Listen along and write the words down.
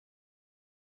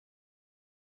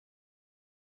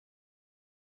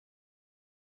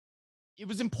it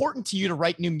was important to you to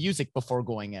write new music before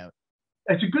going out.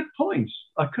 It's a good point.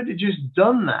 I could have just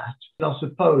done that. I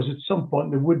suppose at some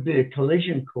point there would be a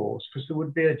collision course because there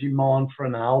would be a demand for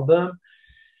an album.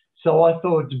 So I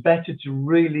thought it's better to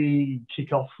really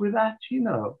kick off with that, you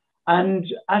know. And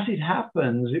as it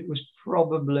happens, it was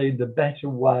probably the better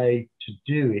way to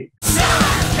do it.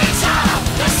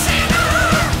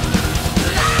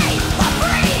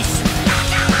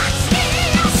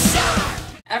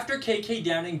 After KK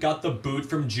Downing got the boot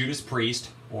from Judas Priest,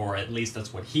 or at least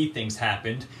that's what he thinks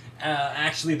happened,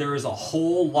 actually there is a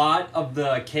whole lot of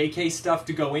the KK stuff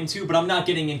to go into, but I'm not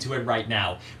getting into it right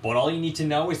now. But all you need to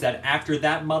know is that after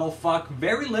that muddlefuck,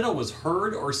 very little was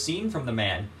heard or seen from the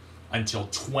man. Until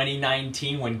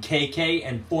 2019 when KK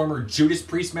and former Judas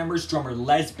Priest members drummer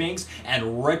Les Binks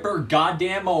and Ripper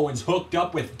Goddamn Owens hooked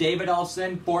up with David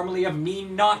Ellefson, formerly of Me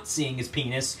Not Seeing His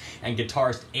Penis, and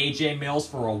guitarist AJ Mills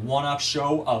for a one-off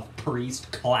show of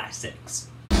Priest classics.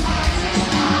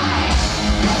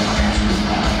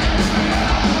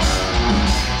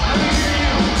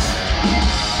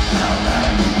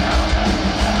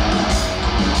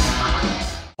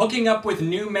 Hooking up with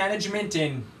new management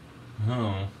in...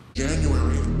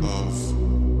 January of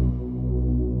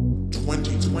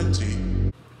 2020.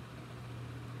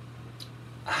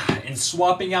 And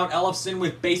swapping out Ellefson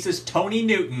with bassist Tony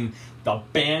Newton, the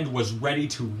band was ready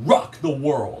to rock the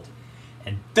world.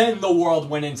 And then the world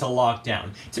went into lockdown.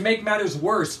 To make matters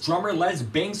worse, drummer Les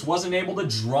Binks wasn't able to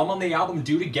drum on the album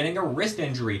due to getting a wrist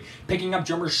injury. Picking up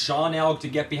drummer Sean Elg to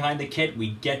get behind the kit, we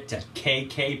get to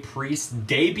KK Priest's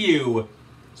debut,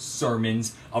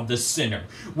 Sermons of the Sinner,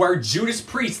 where Judas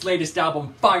Priest's latest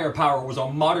album, Firepower, was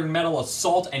a modern metal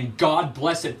assault, and God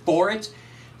bless it for it.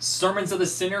 Sermons of the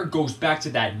Sinner goes back to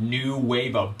that new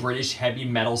wave of British heavy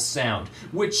metal sound,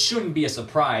 which shouldn't be a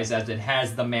surprise as it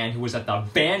has the man who was at the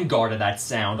vanguard of that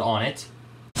sound on it.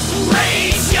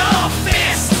 Raise your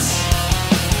fists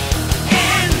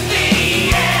in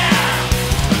the air.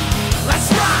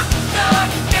 Let's rock the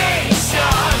nations.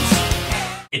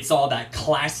 It's all that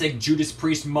classic Judas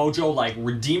Priest mojo like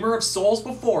Redeemer of Souls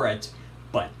before it,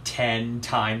 but 10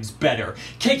 times better.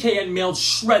 KK and Mills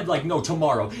shred like no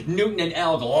tomorrow. Newton and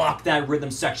Elg lock that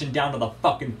rhythm section down to the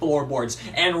fucking floorboards.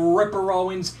 And Ripper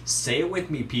Owens, say it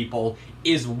with me people,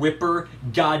 is Ripper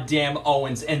Goddamn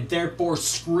Owens, and therefore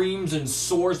screams and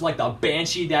soars like the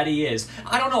banshee that he is.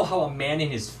 I don't know how a man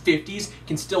in his 50s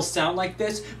can still sound like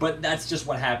this, but that's just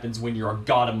what happens when you're a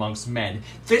god amongst men.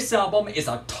 This album is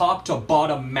a top to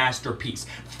bottom masterpiece.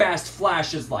 Fast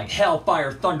flashes like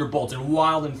Hellfire, Thunderbolt, and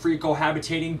Wild and Free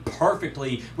cohabitating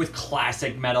perfectly with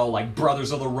classic metal like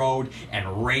Brothers of the Road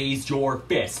and Raise Your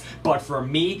Fists. But for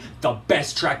me, the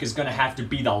best track is gonna have to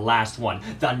be the last one,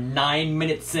 the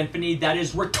 9-minute symphony that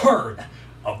is Return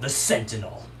of the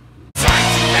Sentinel.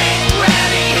 Time to make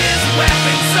ready his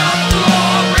weapons of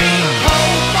glory.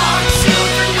 Hope our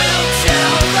children will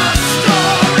tell the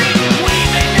story.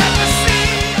 Weaving at the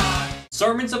sea.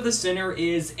 Sermons of the Sinner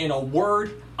is, in a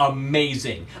word,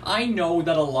 amazing. I know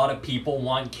that a lot of people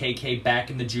want KK back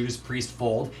in the Judas Priest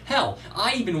fold. Hell,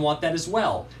 I even want that as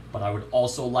well. But I would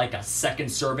also like a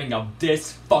second serving of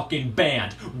this fucking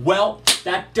band. Well,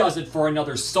 that does it for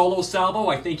another solo salvo.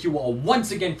 I thank you all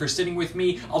once again for sitting with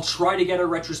me. I'll try to get a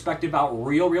retrospective out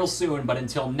real soon, but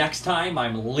until next time,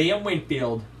 I'm Liam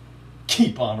Winfield.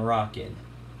 Keep on rocking.